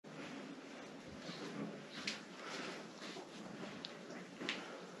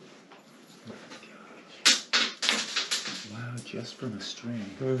Just from a string.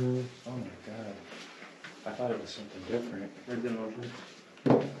 Mm-hmm. Oh my god. I thought it was something different.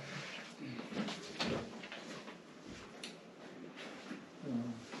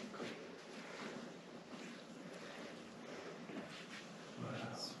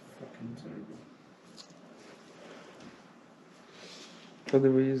 That's fucking terrible. А де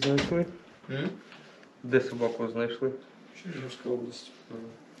ви її знайшли? Hmm? Де собаку знайшли? Чернівська область.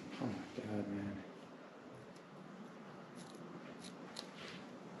 Oh my god, man.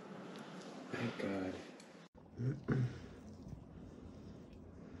 Thank God.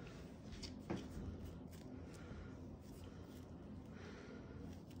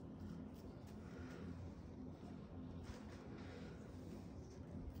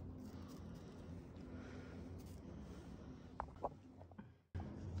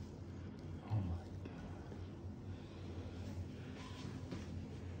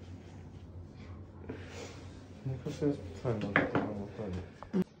 Ну, просто я спеціально на плані.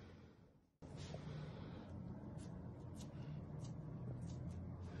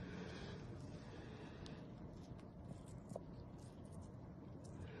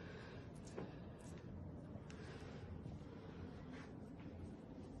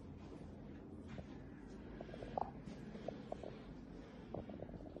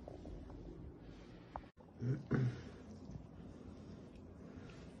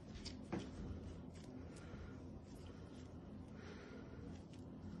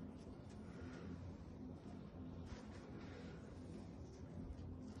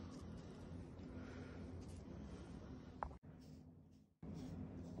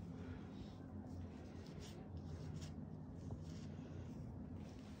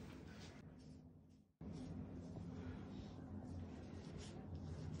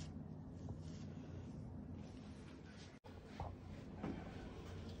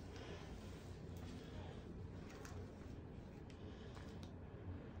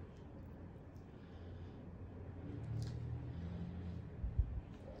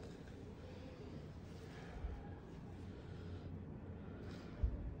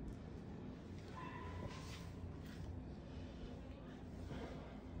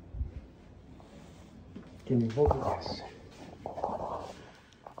 Can you hold it? Yes.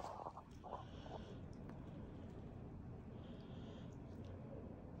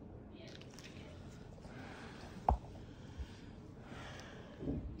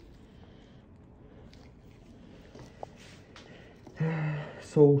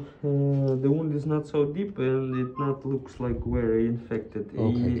 So the wound is not so deep and it not looks like very infected.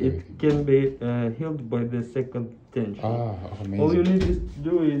 Okay, it can be healed by the second tension. Ah, amazing. All you need to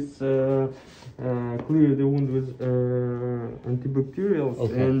do is clear the wound with antibacterials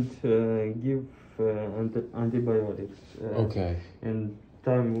and give antibiotics. Okay. And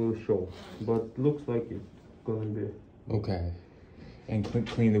time will show. But looks like it's gonna be. Okay. And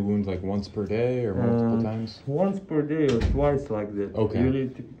clean the wounds like once per day or multiple times? Once per day or twice like that. Okay. You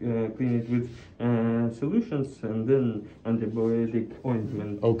need to clean it with solutions and then antibiotic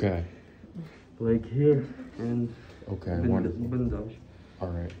ointment. Okay. Like here and Wonderful. bandage. All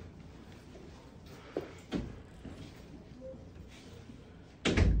right.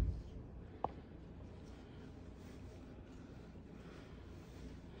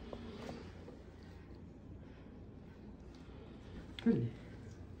 Good.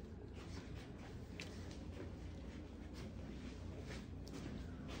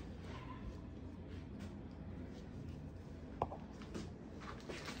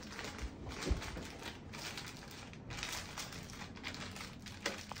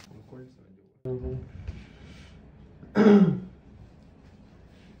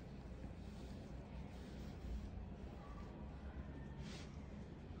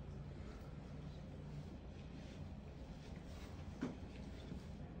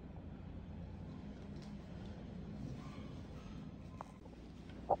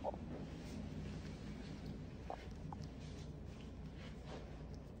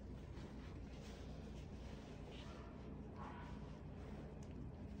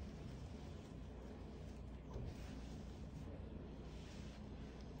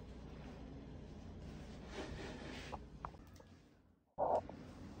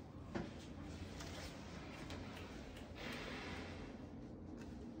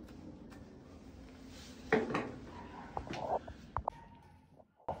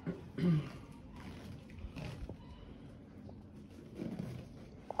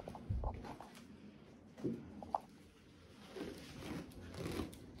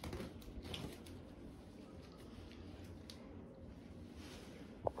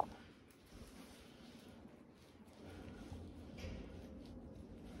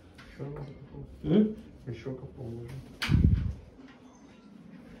 Еще капу положим.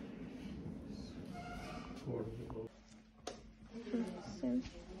 sense.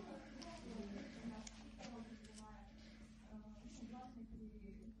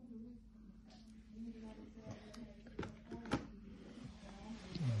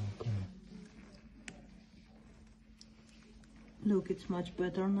 Look, it's much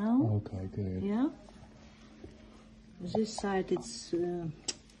better now. Okay, good. Yeah. This side it's a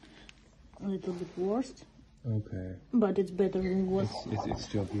little bit worse, Okay. but it's better than what. It's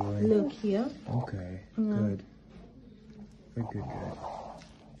still healing. Look here. Okay, Yeah. good. Good, good, good.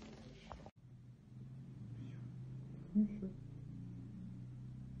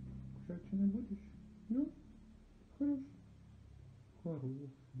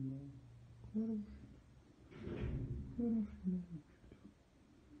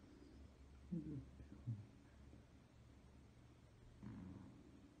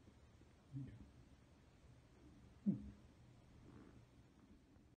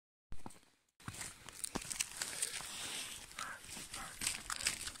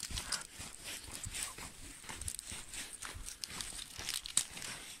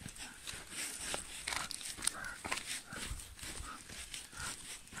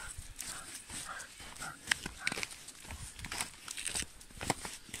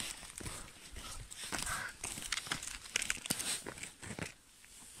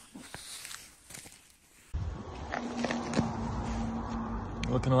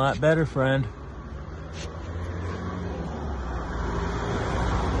 Looking a lot better, friend.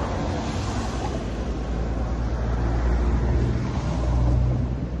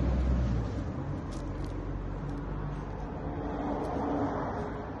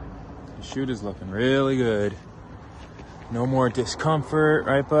 The shoot is looking really good. No more discomfort,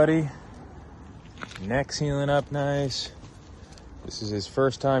 right, buddy? Neck's healing up nice. This is his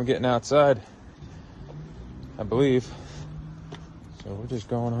first time getting outside, I believe. So we're just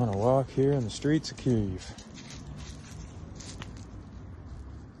going on a walk here in the streets of Kyiv.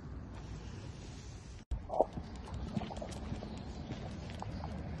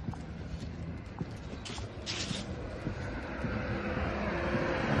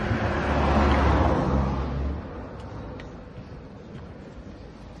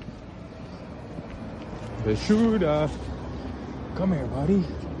 Vishuddah, come here, buddy.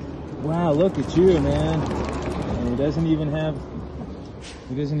 Wow, look at you, man. And he doesn't even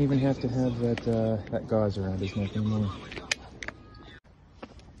have to have that gauze around his neck anymore.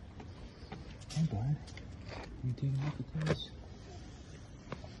 Hey, bud. You take a look at this.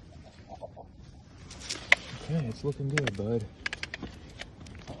 Okay, it's looking good, bud.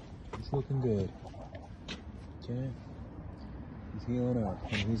 It's looking good. Okay. He's healing up,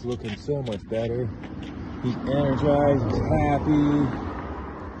 and he's looking so much better. He's energized, he's happy.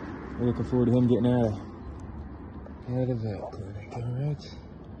 We're looking forward to him getting out of the vet clinic, alright?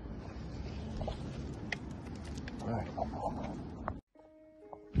 Alright.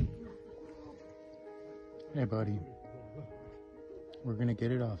 Hey, buddy. We're gonna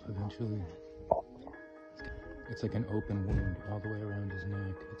get it off eventually. It's like an open wound all the way around his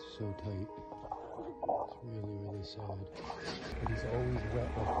neck. It's so tight. It's really, really sad. But he's always wet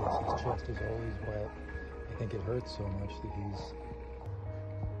like this. His chest is always wet. I think it hurts so much that he's...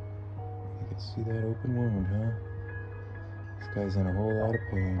 You can see that open wound, huh? This guy's in a whole lot of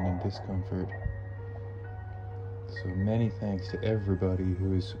pain and discomfort. So many thanks to everybody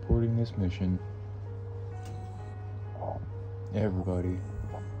who is supporting this mission. Everybody.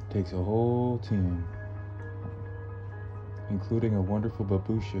 Takes a whole team. Including a wonderful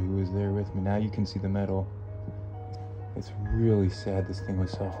babusha who is there with me. Now you can see the medal. It's really sad this thing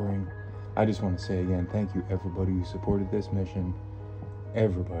was suffering. I just want to say again, thank you everybody who supported this mission.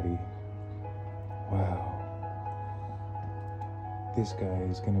 Everybody. Wow. This guy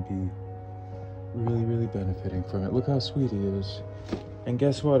is going to be really, really benefiting from it. Look how sweet he is. And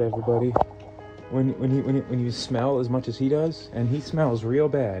guess what, everybody? When you smell as much as he does, and he smells real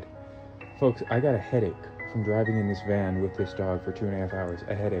bad, folks, I got a headache from driving in this van with this dog for 2.5 hours.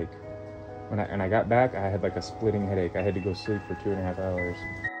 A headache. When I got back, I had like a splitting headache. I had to go sleep for 2.5 hours.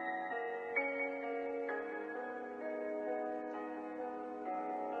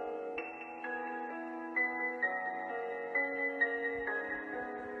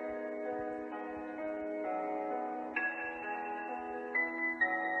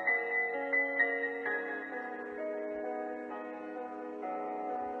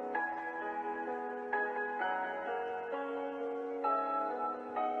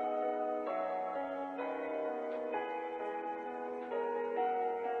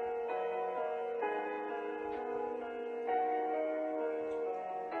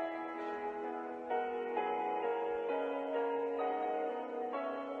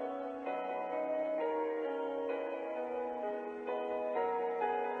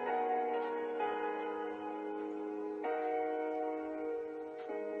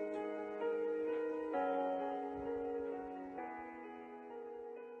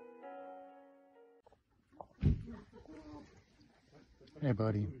 Hey,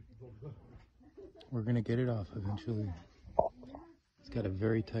 buddy. We're gonna get it off eventually. He's got a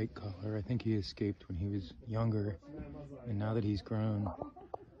very tight collar. I think he escaped when he was younger, and now that he's grown,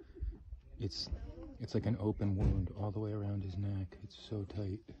 it's like an open wound all the way around his neck. It's so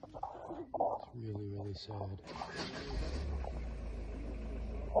tight. It's really, really sad.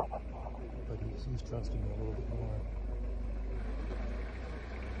 But he's trusting me a little bit more.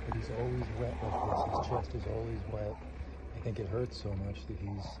 But he's always wet like this. His chest is always wet. I think it hurts so much that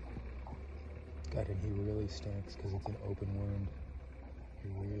he's got it. He really stinks because it's an open wound. He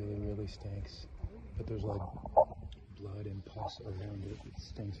really, really stinks. But there's like blood and pus around it. It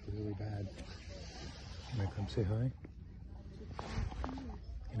stinks really bad. Can I come say hi?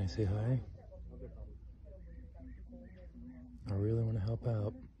 Can I say hi? I really want to help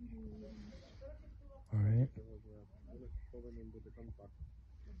out. All right?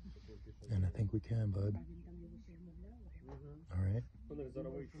 And I think we can, bud. All right?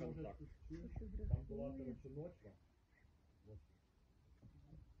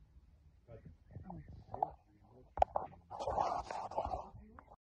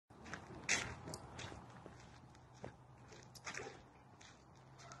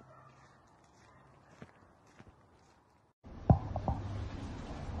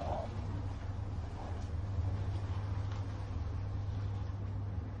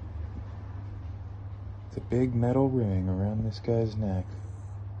 It's a big metal ring around this guy's neck.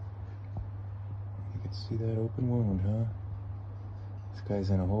 You can see that open wound, huh? This guy's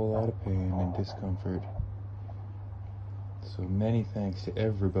in a whole lot of pain and discomfort. So many thanks to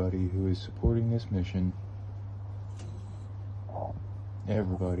everybody who is supporting this mission.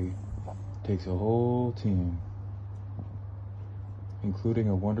 Everybody. It takes a whole team, including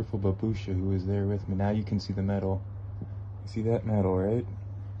a wonderful babusha who is there with me. Now you can see the metal. You see that metal, right?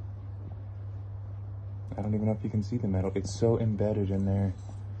 I don't even know if you can see the metal. It's so embedded in there.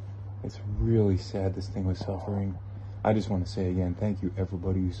 It's really sad this thing was suffering. I just want to say again, thank you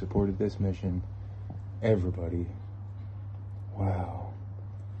everybody who supported this mission. Everybody. Wow.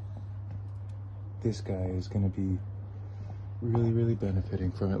 This guy is going to be really, really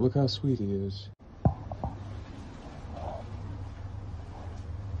benefiting from it. Look how sweet he is.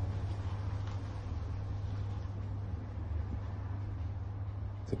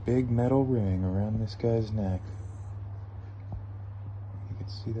 It's a big metal ring around this guy's neck. You can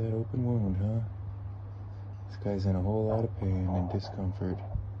see that open wound, huh? This guy's in a whole lot of pain and discomfort.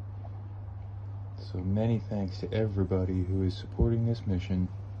 So many thanks to everybody who is supporting this mission.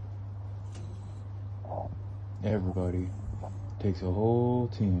 Everybody. It takes a whole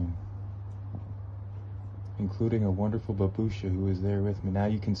team, including a wonderful babusha who is there with me. Now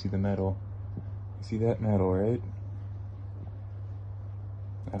you can see the metal. You see that metal, right?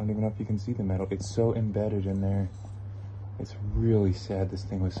 I don't even know if you can see the metal. It's so embedded in there. It's really sad this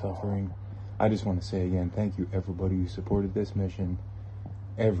thing was suffering. I just want to say again, thank you everybody who supported this mission.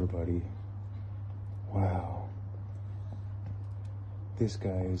 Everybody. Wow. This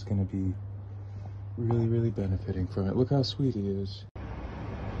guy is going to be really, really benefiting from it. Look how sweet he is.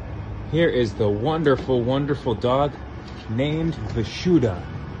 Here is the wonderful, wonderful dog named Vishuddah,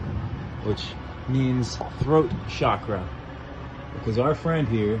 which means throat chakra. Because our friend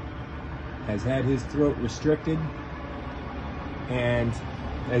here has had his throat restricted, and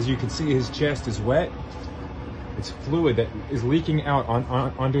as you can see, his chest is wet. It's fluid that is leaking out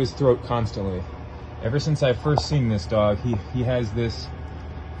onto his throat constantly. Ever since I first seen this dog, he has this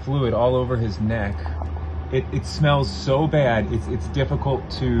fluid all over his neck. It smells so bad, it's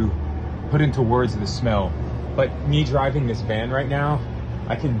difficult to put into words the smell. But me driving this van right now,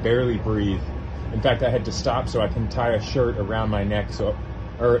 I can barely breathe. In fact, I had to stop so I can tie a shirt around my neck,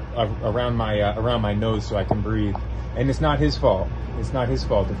 around my nose so I can breathe. And it's not his fault. It's not his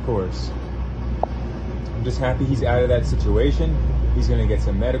fault, of course. I'm just happy he's out of that situation. He's gonna get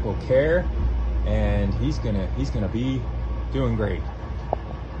some medical care, and he's gonna be doing great.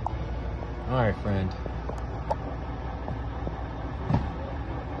 All right, friend.